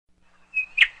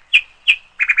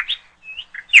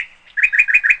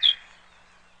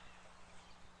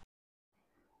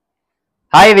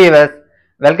Hi viewers,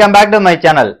 welcome back to my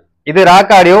channel. This is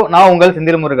Rock Audio. Now ungal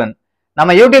Senthil Murugan.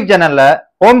 நம்ம YouTube சேனல்ல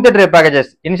home theater packages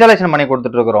installation பண்ணி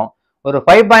கொடுத்துட்டு இருக்கோம். ஒரு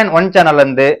 5.1 சேனல்ல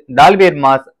இருந்து dolby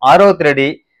atmos, RO 3D,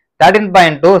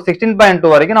 13.2,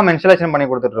 16.2 வரைக்கும் நம்ம installation பண்ணி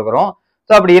கொடுத்துட்டு இருக்கோம்.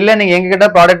 சோ அப்படி இல்ல நீங்க எங்க கிட்ட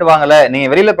ப்ராடக்ட் வாங்கல, நீங்க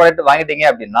வெளியில ப்ராடக்ட் வாங்கிட்டீங்க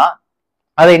அப்படினா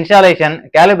அது installation,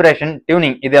 calibration,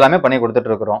 tuning இது எல்லாமே பண்ணி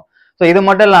கொடுத்துட்டு இருக்கோம். சோ இது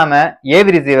மட்டும் இல்லாம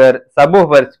AV receiver,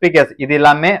 subwoofer, speakers இது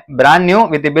எல்லாமே brand new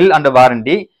with bill and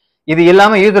warranty. இது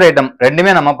இல்லாம யூசர் ஐட்டம்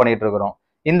ரெண்டுமே நம்ம பண்ணிட்டு இருக்கோம்.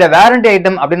 இந்த வாரண்டி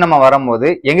ஐட்டம் அப்படின்னு நம்ம வரும்போது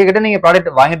எங்க கிட்ட நீங்க ப்ராடக்ட்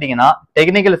வாங்கிட்டீங்கன்னா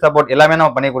டெக்னிக்கல் சப்போர்ட் எல்லாமே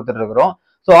நம்ம பண்ணி கொடுத்துட்டு இருக்கோம்.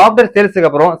 ஸோ ஆஃப்டர் சேல்ஸுக்கு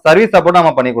அப்புறம் சர்வீஸ் சப்போர்ட்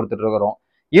நம்ம பண்ணி கொடுத்துட்டு இருக்கோம்.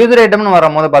 யூசர் ஐட்டம்னு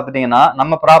வரும்போது பாத்துட்டீங்கன்னா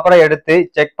நம்ம ப்ராப்பரா எடுத்து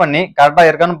செக் பண்ணி கரெக்டா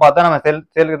இருக்கான்னு பார்த்தா நம்ம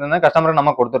சேலுக்கு கஸ்டமருக்கு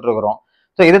நம்ம கொடுத்துட்டு இருக்கோம்.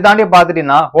 ஸோ இதை தாண்டி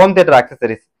பாத்துட்டீங்கன்னா home theatre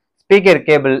accessories, speaker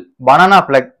cable, banana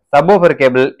plug, subwoofer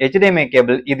cable, HDMI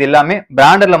cable இது எல்லாமே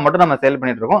பிராண்டட்ல மட்டும் நம்ம சேல்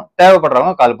பண்ணிட்டு இருக்கோம்.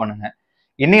 தேவைப்படுறவங்க கால் பண்ணுங்க.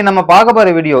 இன்னைக்கு நம்ம பார்க்க போற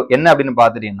வீடியோ என்ன அப்படின்னு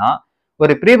பாத்துட்டீங்கன்னா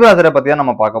ஒரு ப்ரீ ப்ராசரை பத்தி தான்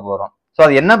நம்ம பார்க்க போறோம். ஸோ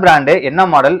அது என்ன பிராண்டு, என்ன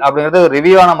மாடல் அப்படிங்கறது ஒரு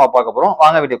ரிவ்யூவா நம்ம பார்க்க போறோம்.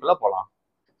 வாங்க வீடியோக்குள்ள போலாம்.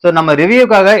 ஸோ நம்ம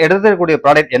ரிவ்யூக்காக எடுத்துக்கூடிய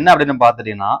ப்ராடக்ட் என்ன அப்படின்னு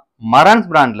பாத்துட்டீங்கன்னா மரான்ஸ்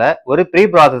பிராண்ட்ல ஒரு ப்ரீ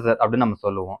ப்ராசஸர் அப்படின்னு நம்ம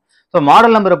சொல்லுவோம். ஸோ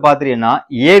மாடல் நம்பர் பாத்துட்டீங்கன்னா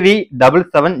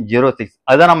AV7706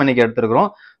 அதுதான் நம்ம இன்னைக்கு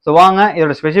எடுத்துருக்கிறோம். ஸோ வாங்க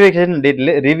இதோட ஸ்பெசிஃபிகேஷன்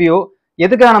டீட்டெயில் ரிவ்யூ,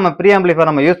 எதுக்காக நம்ம ப்ரீ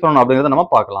ஆம்பிளிஃபையர் நம்ம யூஸ் பண்ணணும் அப்படிங்கறத நம்ம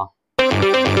பார்க்கலாம்.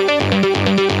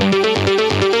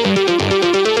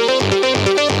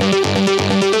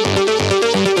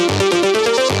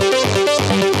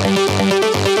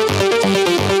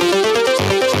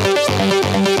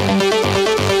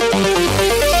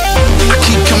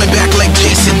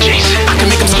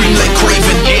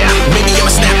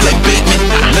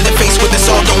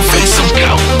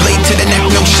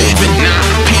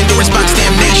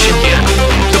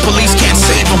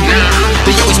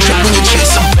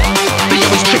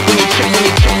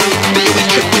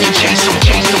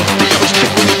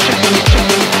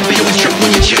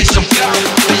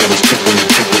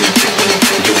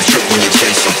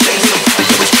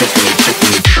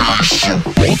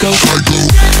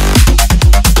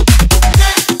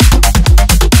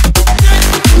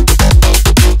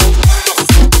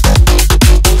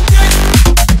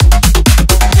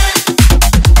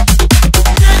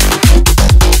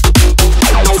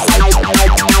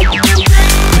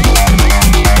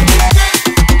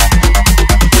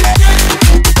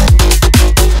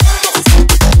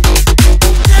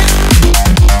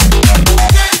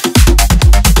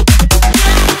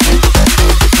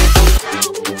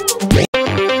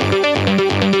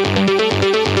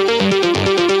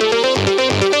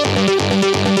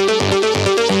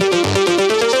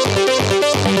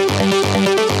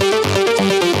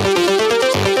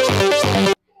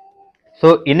 ஸோ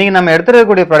இன்னைக்கு நம்ம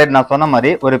எடுத்துருக்கக்கூடிய ப்ராடக்ட் நான் சொன்ன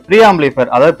மாதிரி ஒரு ப்ரீ ஆம்பிளிஃபையர்,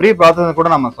 அதாவது ப்ரீ ப்ராசஸர் கூட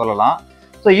நம்ம சொல்லலாம்.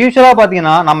 ஸோ யூஸ்வலாக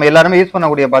பார்த்தீங்கன்னா நம்ம எல்லாருமே யூஸ்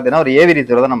பண்ணக்கூடிய பார்த்தீங்கன்னா ஒரு AV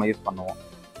receiver தான் நம்ம யூஸ் பண்ணுவோம்.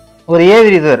 ஒரு AV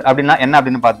receiver அப்படின்னா என்ன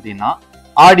அப்படின்னு பார்த்துட்டீங்கன்னா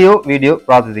ஆடியோ வீடியோ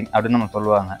ப்ராசஸிங் அப்படின்னு நம்ம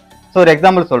சொல்லுவாங்க. ஸோ ஒரு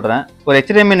எக்ஸாம்பிள் சொல்றேன், ஒரு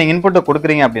HDMI நீங்க இன்புட்டை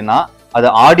கொடுக்குறீங்க அப்படின்னா அது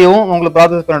ஆடியோவும் உங்களுக்கு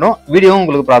ப்ராசஸ் பண்ணிடும், வீடியோவும்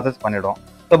உங்களுக்கு ப்ராசஸ் பண்ணிடும்.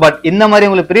 ஸோ பட் இந்த மாதிரி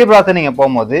உங்களுக்கு ப்ரீ ப்ராசஸ் நீங்க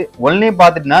போகும்போது ஒன்லி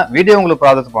பார்த்துட்டீங்கன்னா வீடியோ உங்களுக்கு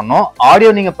ப்ராசஸ் பண்ணணும்,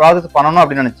 ஆடியோ நீங்க ப்ராசஸ் பண்ணணும்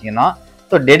அப்படின்னு நினைச்சீங்கன்னா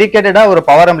ஸோ டெடிகேட்டடா ஒரு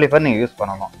பவர் ஆம்பிளிஃபையர் நீங்க யூஸ்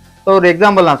பண்ணணும். ஸோ ஒரு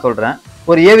எக்ஸாம்பிள் நான் சொல்றேன்,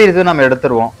 ஒரு AV receiver நம்ம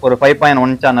எடுத்துருவோம். ஒரு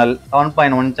 5.1 சேனல்,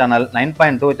 7.1 சேனல்,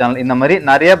 9.2 சேனல் இந்த மாதிரி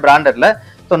நிறைய பிராண்டட்ல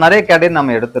ஸோ நிறைய கேட்டகரி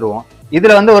நம்ம எடுத்துருவோம்.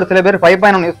 இதுல வந்து ஒரு சில பேர்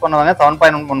 5.1 யூஸ் பண்ணுவாங்க,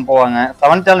 7.1 போவாங்க,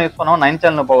 7 சேனல் யூஸ் பண்ணுவாங்க, 9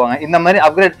 சேனல் போவாங்க. இந்த மாதிரி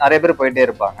அப்கிரேட் நிறைய பேர் போயிட்டே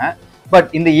இருப்பாங்க. பட்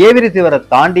இந்த AV receiver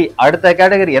தாண்டி அடுத்த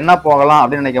கேட்டகரி என்ன போகலாம்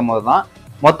அப்படின்னு நினைக்கும் போது தான்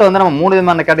மொத்தம் வந்து நம்ம 3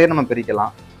 விதமான கேட்டகரி நம்ம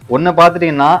பிரிக்கலாம். ஒன்னு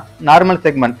பாத்துட்டீங்கன்னா normal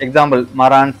segment, example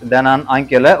Marantz, Denon,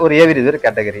 ஆங்கியோல ஒரு AV receiver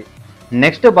கேட்டகரி.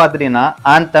 நெக்ஸ்ட் பாத்துட்டீங்கன்னா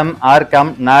anthem, arcam,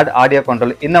 NAD, audio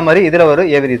control இந்த மாதிரி இதுல ஒரு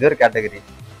AV receiver கேட்டகரி.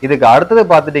 இதுக்கு அடுத்தது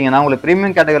பாத்துட்டீங்கன்னா உங்களுக்கு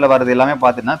பிரீமியம் கேட்டகரியில வரது எல்லாமே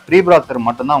பாத்தீங்கன்னா ப்ரீ ப்ராசஸர்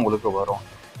மட்டும் தான் உங்களுக்கு வரும்.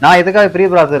 நான் எதுக்காக ப்ரீ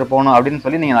ப்ராசஸர் போகணும் அப்படின்னு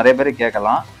சொல்லி நீங்க நிறைய பேர்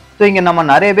கேட்கலாம். ஸோ இங்க நம்ம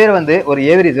நிறைய பேர் வந்து ஒரு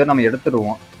AV receiver நம்ம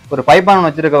எடுத்துருவோம். ஒரு 5.1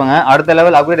 வச்சிருக்கவங்க அடுத்த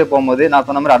லெவல் அப்கிரேட் போகும்போது நான்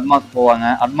சொன்ன மாதிரி அட்மாஸ் போவாங்க,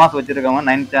 அட்மாஸ் வச்சிருக்கவங்க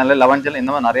 9 சேனல், 11 சேனல்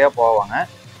இந்த மாதிரி நிறைய போவாங்க.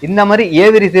 இந்த மாதிரி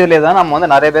AV receiverல தான் நம்ம வந்து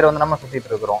நிறைய பேர் வந்து நம்ம சுத்திட்டு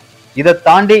இருக்கிறோம். இதை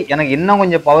தாண்டி எனக்கு இன்னும்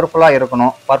கொஞ்சம் பவர்ஃபுல்லா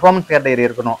இருக்கணும், பர்ஃபார்மன்ஸ் கேட்டகரி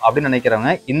இருக்கணும் அப்படின்னு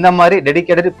நினைக்கிறவங்க இந்த மாதிரி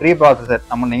டெடிகேட்டட் ப்ரீ ப்ராசஸர்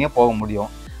நம்ம நீங்க போக முடியும்.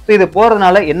 ஸோ இது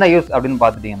போறதுனால என்ன யூஸ் அப்படின்னு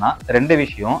பாத்துட்டீங்கன்னா ரெண்டு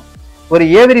விஷயம். ஒரு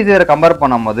AV receiver கம்பேர்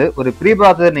பண்ணும்போது ஒரு ப்ரீ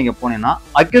ப்ராசஸர் நீங்க போனீங்கன்னா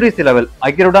அக்யூரசி லெவல்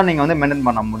அக்யூரேட்டா நீங்க வந்து மெயின்டைன்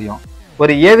பண்ண முடியும்.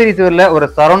 ஒரு AV receiverல ஒரு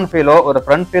சரௌண்ட் ஃபீலோ ஒரு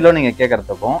ஃப்ரண்ட் ஃபீலோ நீங்க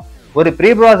கேட்கறதுக்கும் ஒரு ப்ரீ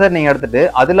ப்ராசஸர் நீங்க எடுத்துட்டு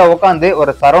அதுல உட்காந்து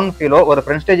ஒரு சரௌண்ட் ஃபீலோ ஒரு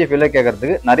ஃப்ரண்ட் ஸ்டேஜ் ஃபீலோ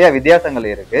கேட்கறதுக்கு நிறைய வித்தியாசங்கள்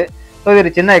இருக்கு. ஸோ இது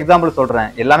ஒரு சின்ன எக்ஸாம்பிள் சொல்றேன்,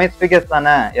 எல்லாமே ஸ்பீக்கர்ஸ்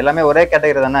தானே, எல்லாமே ஒரே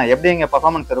கேட்டகரி தானே, எப்படி இங்க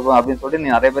பர்ஃபார்மன்ஸ் இருக்கும் அப்படின்னு சொல்லிட்டு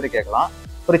நீங்க நிறைய பேர் கேட்கலாம்.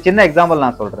 ஒரு சின்ன எக்ஸாம்பிள்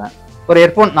நான் சொல்றேன். ஒரு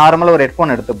ஹெட்ஃபோன், நார்மலா ஒரு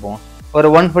ஹெட்ஃபோன் எடுத்துப்போம். ஒரு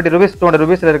 150 rupees 200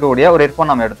 rupees இருக்கக்கூடிய ஒரு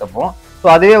ஹெட்ஃபோன் நம்ம எடுத்துப்போம். ஸோ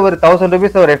அதுவே ஒரு 1000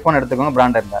 rupees ஒரு ஹெட்ஃபோன் எடுத்துக்கோங்க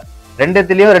பிராண்டட்ல.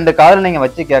 ரெண்டுத்திலயும் 2 காதுல நீங்க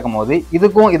வச்சு கேட்கும் போது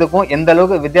இதுக்கும் எந்த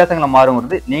அளவுக்கு வித்தியாசங்களை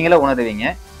மாறுங்கிறது நீங்களே உணர்வீங்க.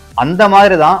 அந்த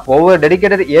மாதிரி தான் ஒவ்வொரு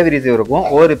டெடிகேட்டட் ஏவி ரிசீவருக்கும்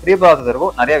ஒவ்வொரு ப்ரீ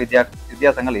ப்ராசஸருக்கும் நிறைய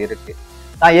வித்தியாசங்கள் இருக்கு.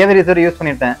 நான் ஏவி ரிசீவர் யூஸ்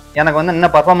பண்ணிட்டேன், எனக்கு வந்து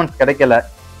இன்னும் பர்ஃபார்மன்ஸ் கிடைக்கல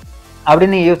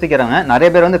அப்படின்னு நீங்க யோசிக்கிறவங்க நிறைய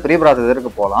பேர் வந்து ப்ரீ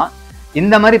ப்ராசஸருக்கு போகலாம்.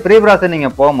 இந்த மாதிரி ப்ரீ ப்ராசஸ் நீங்க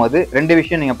போகும்போது 2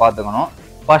 விஷயம் நீங்க பாத்துக்கணும்.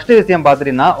 ஃபர்ஸ்ட் விஷயம்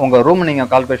பாத்துட்டீங்கன்னா உங்க ரூம் நீங்க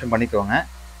கால்குலேஷன் பண்ணிக்கோங்க.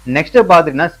 நெக்ஸ்ட்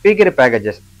பாத்துட்டீங்கன்னா ஸ்பீக்கர்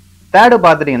பேக்கேஜஸ். தேர்டு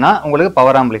பாத்துட்டீங்கன்னா உங்களுக்கு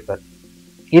பவர் ஆம்பிளிஃபையர்.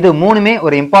 இது 3மே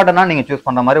ஒரு இம்பார்ட்டன்டா நீங்க சூஸ்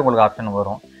பண்ற மாதிரி உங்களுக்கு ஆப்ஷன்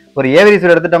வரும். ஒரு ஏவி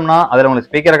ரிசீவர் எடுத்துட்டோம்னா அதுல உங்களுக்கு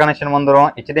ஸ்பீக்கர் கனெக்ஷன் வந்துடும்,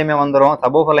 HDMI வந்துடும்,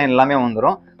 சப்வூஃபர் லைன் எல்லாமே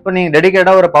வந்துடும். இப்போ நீங்க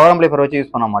டெடிகேட்டா ஒரு பவர் ஆம்பிளிஃபையர் வச்சு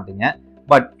யூஸ் பண்ண மாட்டீங்க.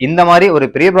 பட் இந்த மாதிரி ஒரு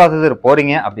ப்ரீ ப்ராசஸர்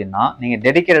போறீங்க அப்படின்னா நீங்க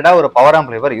டெடிகேட்டடா ஒரு பவர்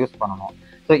ஆம்பிளிஃபையர் யூஸ் பண்ணணும்.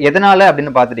 ஸோ எதனால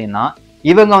அப்படின்னு பாத்துட்டீங்கன்னா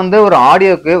இவங்க வந்து ஒரு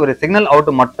ஆடியோக்கு ஒரு சிக்னல் அவுட்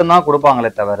மட்டும் தான் கொடுப்பாங்களே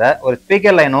தவிர ஒரு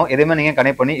ஸ்பீக்கர் லைனோ எதுவுமே நீங்க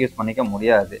கனெக்ட் பண்ணி யூஸ் பண்ணிக்க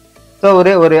முடியாது. ஸோ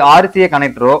ஒரு RCA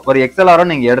கனெக்டரோ ஒரு XLRோ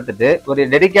நீங்க எடுத்துட்டு ஒரு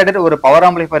டெடிகேட்டட் ஒரு பவர்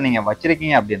ஆம்பிளிஃபையர் நீங்க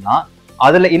வச்சிருக்கீங்க அப்படின்னா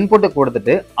அதுல இன்புட்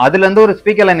கொடுத்துட்டு அதுல இருந்து ஒரு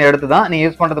ஸ்பீக்கர் லைன் எடுத்து தான் நீங்க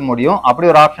யூஸ் பண்றது முடியும். அப்படி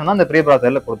ஒரு ஆப்ஷன் தான் இந்த ப்ரீ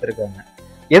ப்ராசஸர்ல கொடுத்துருக்காங்க.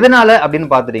 எதனால அப்படின்னு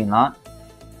பாத்துட்டீங்கன்னா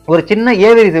ஒரு சின்ன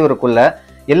ஏவி ரிசீவருக்குள்ள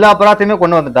எல்லா ப்ராசஸுமே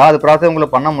கொண்டு வந்துட்டா அது ப்ராசஸ்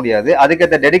உங்களுக்கு பண்ண முடியாது.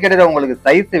 அதுக்கேற்ற டெடிகேட்டட் உங்களுக்கு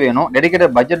சைஸ் வேணும்,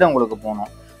 டெடிகேட்டட் பட்ஜெட் உங்களுக்கு போகணும்.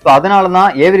 ஸோ அதனால தான்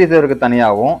ஏவி ரிசீவருக்கு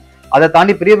தனியாகவும் அதை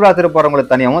தாண்டி ப்ரீ ப்ராசஸர்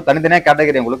போறவங்களுக்கு தனியாகவும் தனித்தனியாக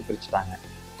கேட்டகரி உங்களுக்கு பிரிச்சுட்டாங்க.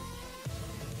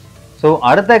 ஸோ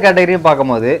அடுத்த கேட்டகரியும்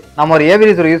பார்க்கும்போது நம்ம ஒரு ஏவி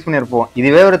ரிசீவர் யூஸ் பண்ணியிருப்போம்.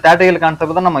 இதுவே ஒரு தேட்ரிக்கல்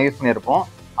கான்செப்ட் தான் நம்ம யூஸ் பண்ணியிருப்போம்.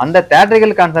 அந்த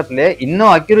தேட்ரிக்கல் கான்செப்ட்லேயே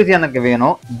இன்னும் அக்யூரசி எனக்கு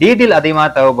வேணும், டீட்டெயில் அதிகமாக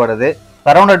தேவைப்படுது,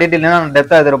 சரௌண்டர் டீட்டெயில் நான்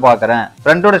டெப்தா எதிர்பார்க்கறேன்,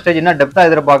 ஃப்ரண்டோட ஸ்டேஜ் என்ன டெப்தா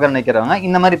எதிர்பார்க்கறேன்னு நினைக்கிறவங்க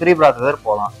இந்த மாதிரி ப்ரீ ப்ராசஸர்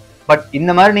போகலாம். பட்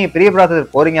இந்த மாதிரி நீங்க ப்ரீ ப்ராசஸர்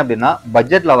போறீங்க அப்படின்னா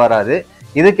பட்ஜெட்ல வராது.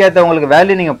 இதுக்கேற்ற உங்களுக்கு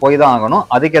வேல்யூ நீங்க போய் தான் ஆகணும்.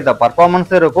 அதுக்கேற்ற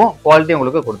பர்ஃபார்மன்ஸும் இருக்கும், குவாலிட்டி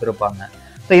உங்களுக்கு கொடுத்துருப்பாங்க.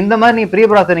 ஸோ இந்த மாதிரி நீங்க ப்ரீ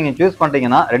ப்ராசஸர் நீங்க சூஸ்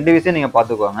பண்ணிட்டீங்கன்னா 2 விஷயம் நீங்க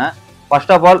பார்த்துக்கோங்க.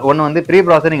 ஃபர்ஸ்ட் ஆஃப் ஆல் ஒன்று வந்து ப்ரீ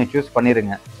ப்ராசஸர் நீங்க சூஸ்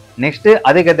பண்ணிருங்க. நெக்ஸ்ட்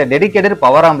அதுக்கேற்ற டெடிகேட்டட்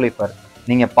பவர் ஆம்பிளிஃபையர்.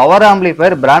 நீங்க பவர்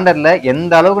ஆம்பிளிஃபையர் பிராண்டட்ல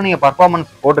எந்த அளவுக்கு நீங்க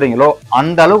பர்ஃபார்மன்ஸ் போடுறீங்களோ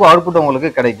அந்த அளவுக்கு அவுட்புட்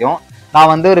உங்களுக்கு கிடைக்கும்.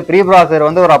 நான் வந்து ஒரு ப்ரீ ப்ராசஸர்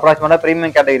வந்து ஒரு அப்ராக்சிமேட்டா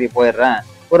பிரீமியம் கேட்டகரி போயிடுறேன்,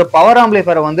 ஒரு பவர்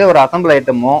ஆம்பிளிஃபையர் வந்து ஒரு அசம்பிள்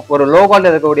ஐட்டமோ ஒரு லோ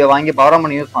குவாலிட்டி இருக்கக்கூடிய வாங்கி பவர்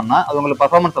ஆம்பி யூஸ் பண்ணா அது உங்களுக்கு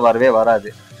பர்ஃபார்மன்ஸ் வரவே வராது.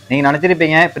 நீங்க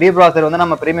நினைச்சிருப்பீங்க ப்ரீ ப்ராசஸர் வந்து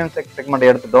நம்ம பிரீமியம் செக்மெண்ட்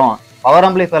எடுத்துட்டோம், பவர்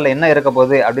ஆம்பிளிஃபையர்ல என்ன இருக்க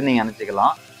போகுது அப்படின்னு நீங்க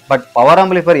நினைச்சுக்கலாம். பட் பவர்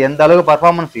ஆம்பிளிஃபையர் எந்த அளவுக்கு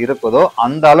பர்ஃபார்மன்ஸ் இருக்குதோ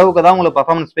அந்த அளவுக்கு தான் உங்களுக்கு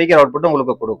பர்ஃபார்மன்ஸ் ஸ்பீக்கர் அவுட்புட்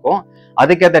உங்களுக்கு கொடுக்கும்.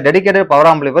 அதுக்கேற்ற டெடிகேட்டட் பவர்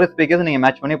ஆம்பிளிஃபையர் ஸ்பீக்கர்ஸ் நீங்க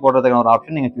மேட்ச் பண்ணி போடுறதுக்கான ஒரு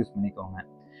ஆப்ஷன் நீங்க சூஸ் பண்ணிக்கோங்க.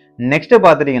 நெக்ஸ்ட்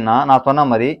பாத்துட்டீங்கன்னா நான் சொன்ன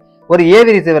மாதிரி ஒரு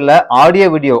ஏவி ரிசீவர்ல ஆடியோ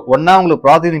வீடியோ ஒன்னா உங்களுக்கு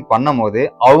ப்ராசஸிங் பண்ணும் போது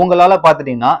அவங்களால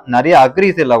பாத்துட்டீங்கன்னா நிறைய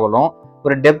அக்யூரசி லெவலும்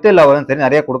ஒரு டெப்த் லெவலும் சரி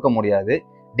நிறைய கொடுக்க முடியாது.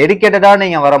 டெடிகேட்டடா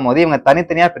நீங்க வரும்போது இவங்க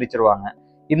தனித்தனியா பிரிச்சிருவாங்க.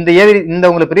 இந்த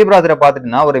உங்களுக்கு ப்ரீ ப்ராசஸரை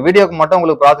பாத்துட்டீங்கன்னா ஒரு வீடியோக்கு மட்டும்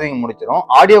உங்களுக்கு ப்ராசஸிங் முடிச்சிடும்.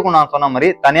 ஆடியோக்கு நான் சொன்ன மாதிரி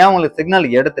தனியா உங்களுக்கு சிக்னல்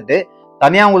எடுத்துட்டு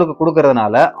தனியா உங்களுக்கு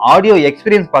கொடுக்கறதுனால ஆடியோ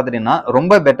எக்ஸ்பீரியன்ஸ் பாத்துட்டீங்கன்னா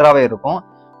ரொம்ப பெட்டராவே இருக்கும்.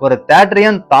 ஒரு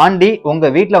தேட்டரையும் தாண்டி உங்க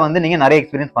வீட்டுல வந்து நீங்க நிறைய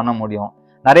எக்ஸ்பீரியன்ஸ் பண்ண முடியும்.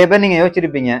 நிறைய பேர் நீங்க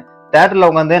யோசிச்சிருப்பீங்க தேட்டர்ல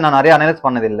உட்காந்து நான் நிறைய அனலைஸ்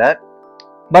பண்ணதில்லை,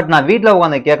 பட் நான் வீட்டில்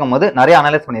உட்காந்து கேட்கும் போது நிறைய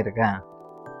அனலைஸ் பண்ணியிருக்கேன்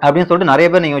அப்படின்னு சொல்லிட்டு நிறைய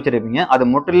பேர் நீங்க யோசிச்சிருப்பீங்க. அது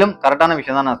முற்றிலும் கரெக்டான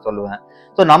விஷயம் தான் நான் சொல்லுவேன்.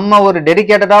 ஸோ நம்ம ஒரு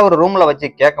டெடிகேட்டடா ஒரு ரூம்ல வச்சு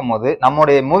கேட்கும் போது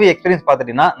நம்மளுடைய மூவி எக்ஸ்பீரியன்ஸ்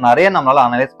பார்த்துட்டீங்கன்னா நிறைய நம்மளால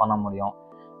அனலைஸ் பண்ண முடியும்.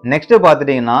 நெக்ஸ்ட்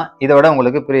பார்த்துட்டீங்கன்னா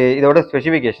இதோட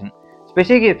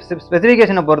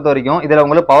ஸ்பெசிஃபிகேஷனை பொறுத்த வரைக்கும் இதுல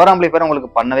உங்களுக்கு பவர் ஆம்பிளிஃபையர்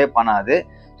உங்களுக்கு பண்ணவே பண்ணாது.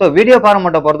 ஸோ வீடியோ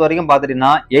ஃபார்மேட்டை பொறுத்த வரைக்கும்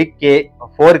பார்த்துட்டீங்கன்னா 8K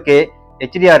 4K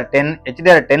HDR10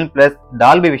 HDR10+,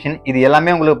 Dolby vision இது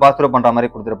எல்லாமே உங்களுக்கு பாஸ் த்ரூ பண்ற மாதிரி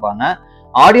கொடுத்துருப்பாங்க.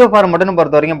 ஆடியோ ஃபார்மேட்னு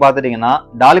பொறுத்த வரைக்கும் பாத்துட்டீங்கன்னா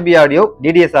Dolby audio,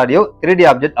 DDS audio, 3D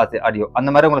object audio அந்த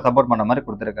மாதிரி உங்களுக்கு சப்போர்ட் பண்ற மாதிரி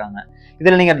கொடுத்துருக்காங்க.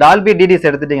 இதுல நீங்க டால்பி DDS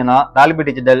எடுத்துட்டீங்கன்னா Dolby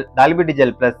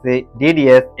digital plus,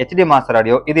 DDS, HD master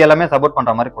audio இது எல்லாமே சப்போர்ட்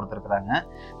பண்ற மாதிரி கொடுத்துருக்காங்க.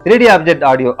 3D ஆப்ஜெக்ட்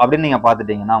ஆடியோ அப்படின்னு நீங்க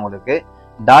பாத்துட்டீங்கன்னா உங்களுக்கு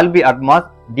டால்பி அட்மாஸ்,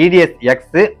 dtsx,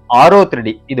 RO3D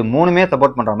இது 3மே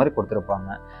சப்போர்ட் பண்ற மாதிரி கொடுத்துருப்பாங்க.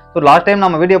 ஸோ லாஸ்ட் டைம்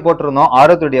நம்ம வீடியோ போட்டிருந்தோம்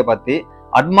RO3D பத்தி.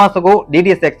 அட்மாஸுக்கும்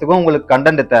DTSX-க்கும் உங்களுக்கு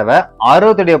கண்டென்ட் தேவை,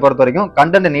 RO3D பொறுத்த வரைக்கும்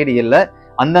கண்டென்ட் நீடி இல்லை.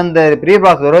 அந்தந்த ப்ரீ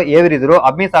ப்ராசஸரோ ஏவி ரிசீவரோ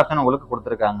அட்மிஸ் ஆப்ஷன் உங்களுக்கு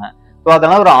கொடுத்துருக்காங்க. ஸோ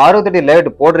அதனால ஒரு RO3D லேஅவுட்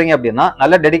போடுறீங்க அப்படின்னா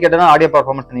நல்ல டெடிகேட்டடான ஆடியோ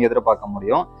பர்ஃபார்மன்ஸ் நீங்க எதிர்பார்க்க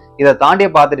முடியும். இதை தாண்டி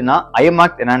பார்த்துட்டீங்கன்னா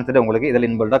imax என்ஹான்ஸ்டு உங்களுக்கு இதில்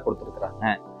இன்பில்டா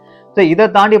கொடுத்துருக்காங்க. ஸோ இதை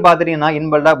தாண்டி பார்த்துட்டீங்கன்னா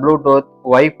இன்பில்டா Bluetooth,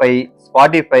 wifi,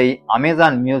 Spotify,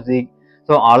 Amazon music,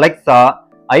 so Alexa,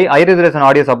 high resolution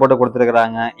audio support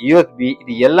கொடுத்துருக்காங்க, USB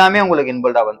இது எல்லாமே உங்களுக்கு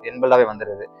இன்பில்டாவே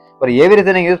வந்துருது. ஒரு ஏவி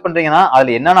ரிசீவர் யூஸ் பண்றீங்கன்னா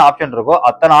அதுல என்னென்ன ஆப்ஷன் இருக்கோ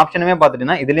அத்தனை ஆப்ஷனுமே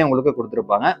பார்த்துட்டீங்கன்னா இதுலயும் உங்களுக்கு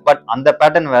கொடுத்துருப்பாங்க. பட் அந்த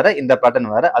பேட்டர்ன் வேற இந்த பேட்டர்ன்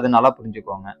வேற, அது நல்லா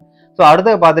புரிஞ்சுக்கோங்க. ஸோ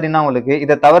அடுத்து பார்த்துட்டீங்கன்னா உங்களுக்கு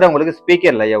இதை தவிர உங்களுக்கு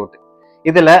ஸ்பீக்கர் லேஅவுட்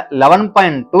இதுல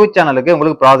 11.2 சேனலுக்கு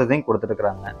உங்களுக்கு ப்ராசஸிங்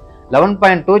கொடுத்துருக்காங்க.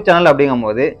 11.2 சேனல் அப்படிங்கும்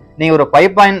போது நீங்க ஒரு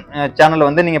 5 சேனல்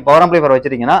வந்து நீங்க பவர் ஆம்பிளிஃபையர்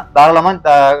வச்சிருக்கீங்கன்னா தாராளமா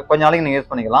கொஞ்ச நாளைக்கு நீங்க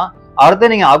யூஸ் பண்ணிக்கலாம்.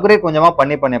 அடுத்து நீங்க அப்கிரேட் கொஞ்சமா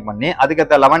பண்ணி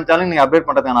அதுக்கேற்ற 11 சேனல் நீங்க அப்டேட்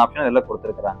பண்றதுக்கான ஆப்ஷன் எல்லாம்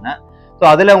கொடுத்துருக்காங்க. ஸோ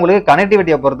அதில் உங்களுக்கு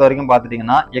கனெக்டிவிட்டியை பொறுத்த வரைக்கும்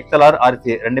பார்த்துட்டிங்கன்னா XLR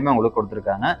RCA ரெண்டுமே உங்களுக்கு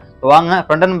கொடுத்துருக்காங்க. ஸோ வாங்க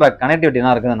ஃப்ரண்ட் அண்ட் பேக் கனெக்டிவிட்டி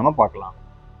என்ன இருக்குதுன்னு நம்ம பார்க்கலாம்.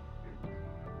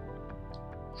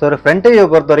 ஸோ ஒரு ஃப்ரண்ட் வியூ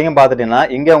பொறுத்த வரைக்கும் பார்த்துட்டிங்கன்னா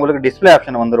இங்கே உங்களுக்கு டிஸ்பிளே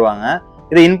ஆப்ஷன் வந்துருவாங்க.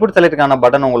 இது இன்புட் செலக்டுக்கான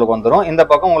பட்டன் உங்களுக்கு வந்துடும். இந்த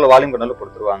பக்கம் உங்களுக்கு வால்யூம் கண்ட்ரோல்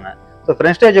கொடுத்துருவாங்க. ஸோ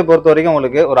ஃப்ரண்ட் ஸ்டேஜை பொறுத்த வரைக்கும்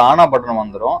உங்களுக்கு ஒரு ஆன் ஆஃப் பட்டன்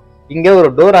வந்துடும். இங்கே ஒரு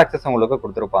டோர் ஆக்சஸ் உங்களுக்கு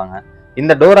கொடுத்துருப்பாங்க.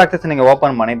 இந்த டோர் ஆக்சஸ் நீங்கள்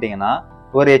ஓப்பன் பண்ணிட்டீங்கன்னா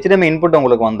ஒரு HDMI இன்புட்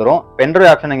உங்களுக்கு வந்துடும். பென்ட்ரைவ்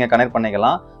ஆப்ஷன் நீங்கள் கனெக்ட்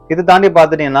பண்ணிக்கலாம். இது தாண்டி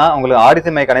பார்த்துட்டீங்கன்னா உங்களுக்கு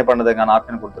RCMI கனெக்ட் பண்ணுறதுக்கான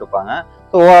ஆப்ஷன் கொடுத்துருப்பாங்க.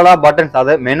 ஸோ ஓவராலாக பட்டன்ஸ்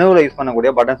அதை மெனுவில் யூஸ்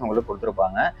பண்ணக்கூடிய பட்டன்ஸ் உங்களுக்கு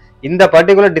கொடுத்துருப்பாங்க. இந்த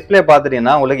பர்டிகுலர் டிஸ்பிளே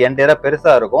பார்த்துட்டீங்கன்னா உங்களுக்கு என்டையராக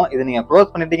பெருசாக இருக்கும். இது நீங்கள்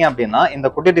க்ளோஸ் பண்ணிட்டீங்க அப்படின்னா இந்த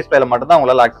குட்டி டிஸ்பிளேல மட்டும் தான்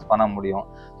உங்களால் ஆக்சஸ் பண்ண முடியும்.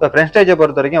 ஸோ ஃப்ரண்ட் ஸ்டேஜை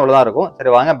பொறுத்த வரைக்கும் இவ்வளோதான் இருக்கும்.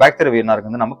 சரி வாங்க பேக் சைடு வியூ என்ன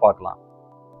இருக்குன்னு நம்ம பார்க்கலாம்.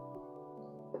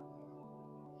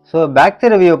 ஸோ பேக்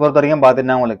சைடு வியூவை பொறுத்த வரைக்கும்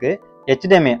பார்த்துட்டீங்கன்னா உங்களுக்கு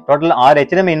HDMI டோட்டல் 6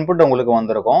 HDMI இன்புட் உங்களுக்கு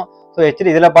வந்திருக்கும். ஸோ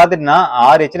இதில் பார்த்துட்டீங்கன்னா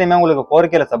 6 HDMI உங்களுக்கு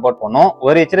 4K சப்போர்ட் பண்ணும்.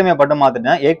 ஒரு HDMI மட்டும்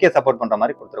பார்த்துட்டீங்கன்னா 8K சப்போர்ட் பண்ணுற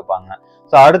மாதிரி கொடுத்துருப்பாங்க.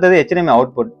 ஸோ அடுத்தது HDMI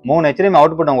அவுட்புட் 3 HDMI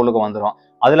அவுட்புட் உங்களுக்கு வந்துடும்.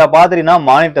 அதில் பார்த்துட்டீங்கன்னா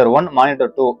மானிட்டர் 1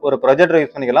 மானிட்டர் 2 ஒரு ப்ரொஜெக்டர்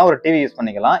யூஸ் பண்ணிக்கலாம், ஒரு டிவி யூஸ்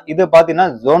பண்ணிக்கலாம். இது பார்த்தீங்கன்னா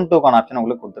Zone 2க்கான ஆப்ஷன்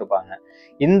உங்களுக்கு கொடுத்துருப்பாங்க.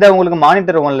 இந்த உங்களுக்கு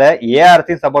மானிட்டர் 1ல ARC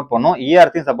சப்போர்ட் பண்ணும்,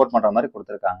 ERC சப்போர்ட் பண்ணுற மாதிரி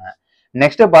கொடுத்துருக்காங்க.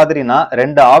 நெக்ஸ்ட் பார்த்துட்டீங்கன்னா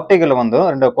 2 ஆப்டிக்கல் வந்து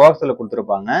 2 கோஆக்சியல்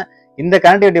கொடுத்துருப்பாங்க. இந்த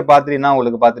கனெக்டிவிட்டி பார்த்துட்டீங்கன்னா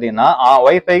உங்களுக்கு பார்த்துட்டீங்கன்னா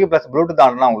வைஃபைக்கு ப்ளஸ் ப்ளூடூத்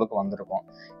ஆன்லாம் உங்களுக்கு வந்திருக்கும்.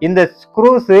 இந்த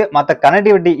ஸ்க்ரூஸ் மற்ற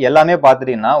கனெக்டிவிட்டி எல்லாமே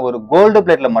பார்த்துட்டீங்கன்னா ஒரு கோல்டு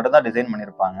பிளேட்ல மட்டும் தான் டிசைன்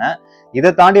பண்ணியிருப்பாங்க. இதை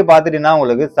தாண்டி பார்த்துட்டீங்கன்னா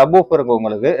உங்களுக்கு சப்வூஃபருக்கு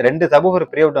உங்களுக்கு 2 சப்வூஃபர்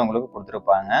ப்ரீஅவுட் உங்களுக்கு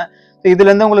கொடுத்துருப்பாங்க. ஸோ இதுல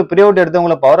இருந்து உங்களுக்கு ப்ரீஅவுட் எடுத்து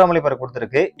உங்களுக்கு பவர் ஆம்பிளிஃபையர்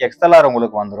கொடுத்துருக்கு. XLR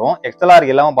உங்களுக்கு வந்துடும். XLR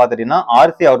இல்லாமல் பார்த்துட்டீங்கன்னா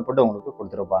RCA அவுட்புட் உங்களுக்கு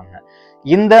கொடுத்துருப்பாங்க.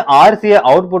 இந்த RCA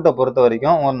அவுட்புட்டை பொறுத்த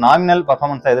வரைக்கும் ஒரு நாமினல்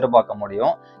பர்ஃபார்மன்ஸை எதிர்பார்க்க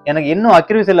முடியும். எனக்கு இன்னும்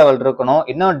அக்யூரசி லெவல் இருக்கணும்,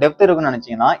 இன்னும் டெப்த் இருக்குன்னு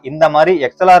நினைச்சீங்கன்னா இந்த மாதிரி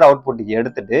XLR அவுட்புட்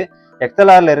எடுத்துட்டு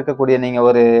XLRல இருக்கக்கூடிய நீங்க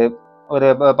ஒரு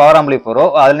பவர் ஆம்பிளிஃபையரோ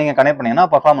அதில் நீங்க கனெக்ட் பண்ணீங்கன்னா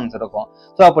பர்ஃபார்மன்ஸ் இருக்கும்.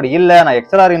 ஸோ அப்படி இல்லை, நான்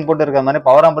XLR இன்புட் இருக்கிற மாதிரி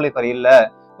பவர் ஆம்பிளிஃபையர் இல்லை,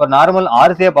 ஒரு நார்மல்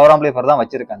RCA பவர் ஆம்பிளிஃபையர் தான்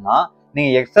வச்சிருக்கேன்னா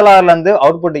நீங்க XLRல இருந்து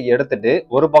அவுட்புட் எடுத்துட்டு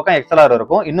ஒரு பக்கம் XLR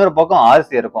இருக்கும், இன்னொரு பக்கம்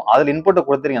RCA இருக்கும். அதில் இன்புட்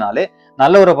கொடுத்துட்டீங்கனாலே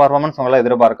நல்ல ஒரு பர்ஃபார்மன்ஸ் உங்களால்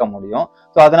எதிர்பார்க்க முடியும்.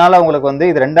 ஸோ அதனால உங்களுக்கு வந்து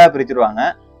இது 2ஆ பிரிச்சிருவாங்க.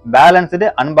 பேலன்ஸ்டு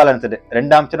அன்பேலன்ஸ்டு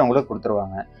 2 ஆப்ஷன் உங்களுக்கு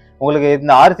கொடுத்துருவாங்க. உங்களுக்கு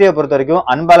இந்த RCA பொறுத்த வரைக்கும்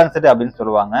அன்பேலன்ஸ்டு அப்படின்னு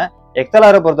சொல்லுவாங்க.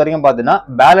 XLR பொறுத்த வரைக்கும் பார்த்தீங்கன்னா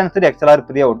பேலன்ஸ்டு XLR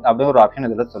ப்ரீஅவுட் அப்படின்னு ஒரு ஆப்ஷன்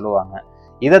இதில் சொல்லுவாங்க.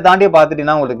 இதை தாண்டி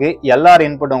பார்த்துட்டீங்கன்னா உங்களுக்கு LR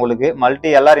இன்புட் உங்களுக்கு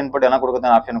மல்டி LR இன்புட் எல்லாம்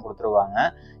கொடுக்குற ஆப்ஷன் கொடுத்துருவாங்க.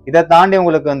 இதை தாண்டி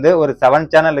உங்களுக்கு வந்து ஒரு 7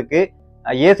 சேனலுக்கு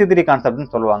AC3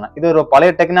 கான்செப்ட்னு சொல்லுவாங்க. இது ஒரு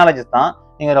பழைய டெக்னாலஜிஸ் தான்.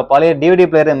 நீங்க ஒரு பழைய DVD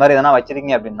பிளேயர் மாதிரி எதனா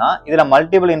வச்சிருக்கீங்க அப்படின்னா இதுல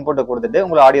மல்டிபிள் இன்புட் கொடுத்துட்டு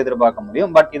உங்களுக்கு ஆடியோ எதிர்பார்க்க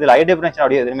முடியும். பட் இதுல ஹை டெஃபினிஷன்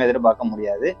ஆடியோ எதுவுமே எதிர்பார்க்க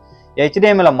முடியாது.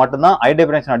 HDMI மட்டும்தான் ஹை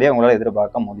டெஃபினிஷன் ஆடியோ உங்களால்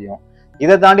எதிர்பார்க்க முடியும்.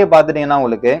 இதை தாண்டி பார்த்துட்டீங்கன்னா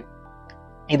உங்களுக்கு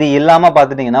இது இல்லாம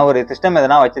பார்த்துட்டீங்கன்னா ஒரு சிஸ்டம்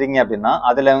எதனா வச்சிருக்கீங்க அப்படின்னா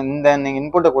அதுல இந்த நீங்க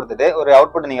இன்புட்டை கொடுத்துட்டு ஒரு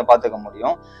அவுட்புட் நீங்க பார்த்துக்க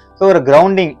முடியும். ஸோ ஒரு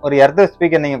கிரவுண்டிங் ஒரு எர்த்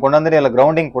ஸ்பீக்கர் நீங்க கொண்டு வந்து அதில்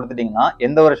கிரவுண்டிங் கொடுத்துட்டீங்கன்னா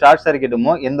எந்த ஒரு ஷார்ட்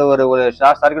சர்க்கியூட்டுமோ எந்த ஒரு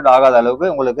ஷார்ட் சர்க்கியூட் ஆகாத அளவுக்கு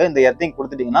உங்களுக்கு இந்த எர்த்திங்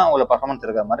கொடுத்துட்டீங்கன்னா உங்களுக்கு பர்ஃபார்மன்ஸ்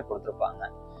இருக்கிற மாதிரி கொடுத்துருப்பாங்க.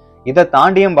 இதை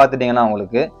தாண்டியும் பார்த்துட்டீங்கன்னா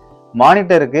உங்களுக்கு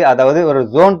மானிட்டருக்கு அதாவது ஒரு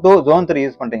Zone 2 Zone 3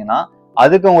 யூஸ் பண்றீங்கன்னா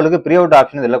அதுக்கு உங்களுக்கு ப்ரீஅவுட்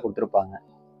ஆப்ஷன் இதில் கொடுத்துருப்பாங்க.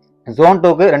 Zone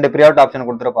 2க்கு 2 ப்ரீஅவுட் ஆப்ஷன்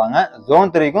கொடுத்துருப்பாங்க. Zone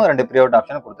 3க்கும் 2 ப்ரீஅவுட்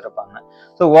ஆப்ஷன் கொடுத்துருப்பாங்க.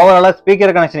 ஸோ ஓவராலா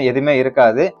ஸ்பீக்கர் கனெக்ஷன் எதுவுமே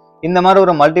இருக்காது. இந்த மாதிரி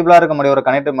ஒரு மல்டிபிளா இருக்க முடிய ஒரு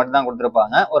கனெக்டர் மட்டும் தான்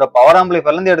கொடுத்துருப்பாங்க. ஒரு பவர்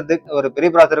ஆம்பிளிஃபையர்ல இருந்து எடுத்து ஒரு ப்ரீ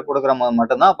ப்ராசஸர் கொடுக்குற போது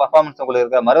மட்டும் தான் பர்ஃபார்மன்ஸ் உங்களுக்கு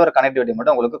இருக்கிற மாதிரி ஒரு கனெக்டிவிட்டி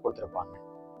மட்டும் உங்களுக்கு கொடுத்துருப்பாங்க.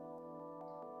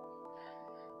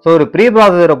 ஸோ ஒரு ப்ரீ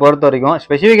ப்ராசஸரை பொறுத்த வரைக்கும்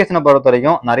ஸ்பெசிஃபிகேஷனை பொறுத்த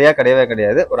வரைக்கும் நிறைய கிடையவே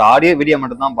கிடையாது. ஒரு ஆடியோ வீடியோ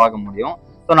மட்டும் தான் பார்க்க முடியும்.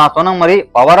 ஸோ நான் சொன்ன மாதிரி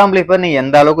பவர் ஆம்பிளிஃபையர் நீங்க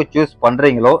எந்த அளவுக்கு சூஸ்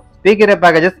பண்றீங்களோ ஸ்பீக்கர்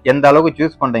பேக்கேஜஸ் எந்த அளவுக்கு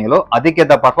சூஸ் பண்றீங்களோ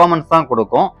அதுக்கேற்ற பர்ஃபார்மன்ஸ் தான்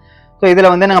கொடுக்கும். ஸோ இதுல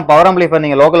வந்து நாங்கள் பவர் ஆம்பிளிஃபையர்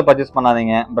நீங்க லோக்கல் பர்ச்சேஸ்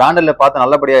பண்ணாதீங்க, பிராண்டில் பார்த்து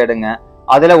நல்லபடியா எடுங்க.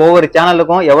 அதுல ஒவ்வொரு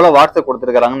சேனலுக்கும் எவ்வளவு வாட்ஸ்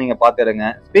கொடுத்துருக்காங்கன்னு நீங்க பாத்துருங்க.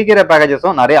 ஸ்பீக்கர்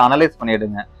பேக்கேஜஸும் நிறைய அனலைஸ்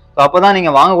பண்ணிடுங்க. ஸோ அப்பதான்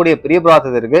நீங்க வாங்கக்கூடிய ப்ரீ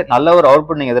ப்ராசஸருக்கு நல்ல ஒரு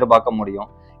அவுட்புட் நீங்க எதிர்பார்க்க முடியும்.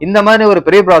 இந்த மாதிரி ஒரு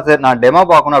ப்ரீ ப்ராசஸர் நான் டெமோ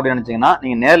பார்க்கணும் அப்படின்னு நினைச்சீங்கன்னா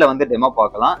நீங்க நேரில் வந்து டெமோ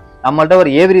பார்க்கலாம். நம்மள்ட்ட ஒரு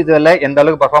Avreceivers எந்த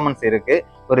அளவுக்கு பர்ஃபார்மன்ஸ் இருக்கு,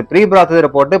 ஒரு ப்ரீ ப்ராசஸர்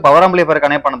போட்டு பவர் ஆம்பிளிஃபையர்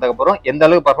கனெக்ட் பண்ணதுக்கு அப்புறம் எந்த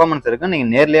அளவுக்கு பர்ஃபார்மன்ஸ் இருக்குன்னு நீங்க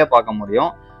நேர்லயே பார்க்க முடியும்.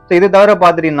 ஸோ இது தவிர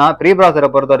பாத்துட்டீங்கன்னா ப்ரீ ப்ராசஸரை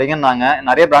பொறுத்த வரைக்கும் நாங்க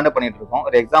நிறைய பிராண்ட் பண்ணிட்டு இருக்கோம்.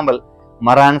 ஒரு எக்ஸாம்பிள்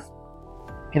Marantz,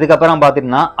 இதுக்கப்புறம்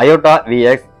பாத்தீங்கன்னா iota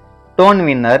VX, tone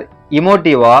winner,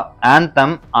 emotiva,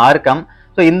 anthem, arcam.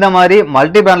 So இந்த மாதிரி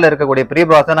மல்டி பிராண்ட்ல இருக்கக்கூடிய ப்ரீ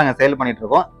ப்ராசஸர் நாங்கள் சேல் பண்ணிட்டு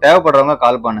இருக்கோம். தேவைப்படுறவங்க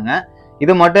கால் பண்ணுங்க.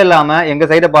 இது மட்டும் இல்லாம எங்க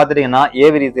சைட பாத்துட்டீங்கன்னா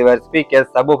Avreceivers, ஸ்பீக்கர்,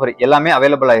 சப்வூஃபர் எல்லாமே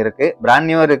அவைலபிளா இருக்கு. பிராண்ட்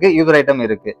நியூ இருக்கு, யூசர் ஐட்டம்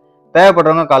இருக்கு.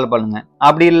 தேவைப்படுறவங்க கால் பண்ணுங்க.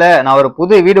 அப்படி இல்லை நான் ஒரு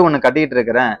புது வீடு ஒன்று கட்டிட்டு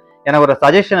இருக்கிறேன், எனக்கு ஒரு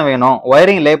சஜஷன் வேணும்,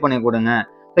 ஒயரிங் லே பண்ணி கொடுங்க.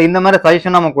 ஸோ இந்த மாதிரி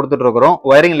சஜஷன் நம்ம கொடுத்துட்டு இருக்கிறோம்.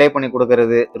 ஒயரிங் லே பண்ணி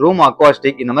கொடுக்கறது, ரூம்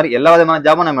அக்வாஸ்டிக், இந்த மாதிரி எல்லா விதமான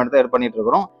ஜாபும் நம்ம எடுத்து பண்ணிட்டு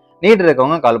இருக்கிறோம். நீட்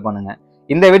இருக்கவங்க கால் பண்ணுங்க.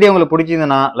 இந்த வீடியோ உங்களுக்கு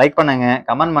பிடிச்சிருந்ததுன்னா லைக் பண்ணுங்க,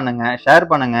 கமெண்ட் பண்ணுங்க, ஷேர்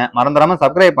பண்ணுங்க, மறந்துடாம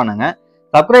சப்ஸ்கிரைப் பண்ணுங்க.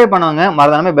 சப்ஸ்கிரைப் பண்ணுவாங்க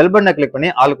மறந்துடாம பெல் பட்டனை கிளிக் பண்ணி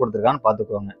ஆள் கொடுத்துருக்கான்னு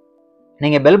பார்த்துக்கோங்க.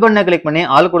 நீங்க பெல் பட்டனை கிளிக் பண்ணி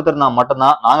ஆள் கொடுத்துருந்தா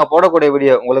மட்டும்தான் நாங்க போடக்கூடிய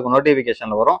வீடியோ உங்களுக்கு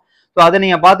நோட்டிபிகேஷன்ல வரும். ஸோ அதை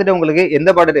நீங்க பார்த்துட்டு உங்களுக்கு எந்த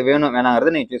ப்ராடக்ட் வேணும்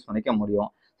வேணாங்கிறத நீங்க சூஸ் பண்ணிக்க முடியும்.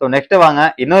 ஸோ நெக்ஸ்ட் வாங்க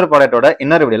இன்னொரு ப்ராடக்டோட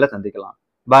இன்னொரு வீடியோல சந்திக்கலாம்.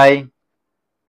 பாய்.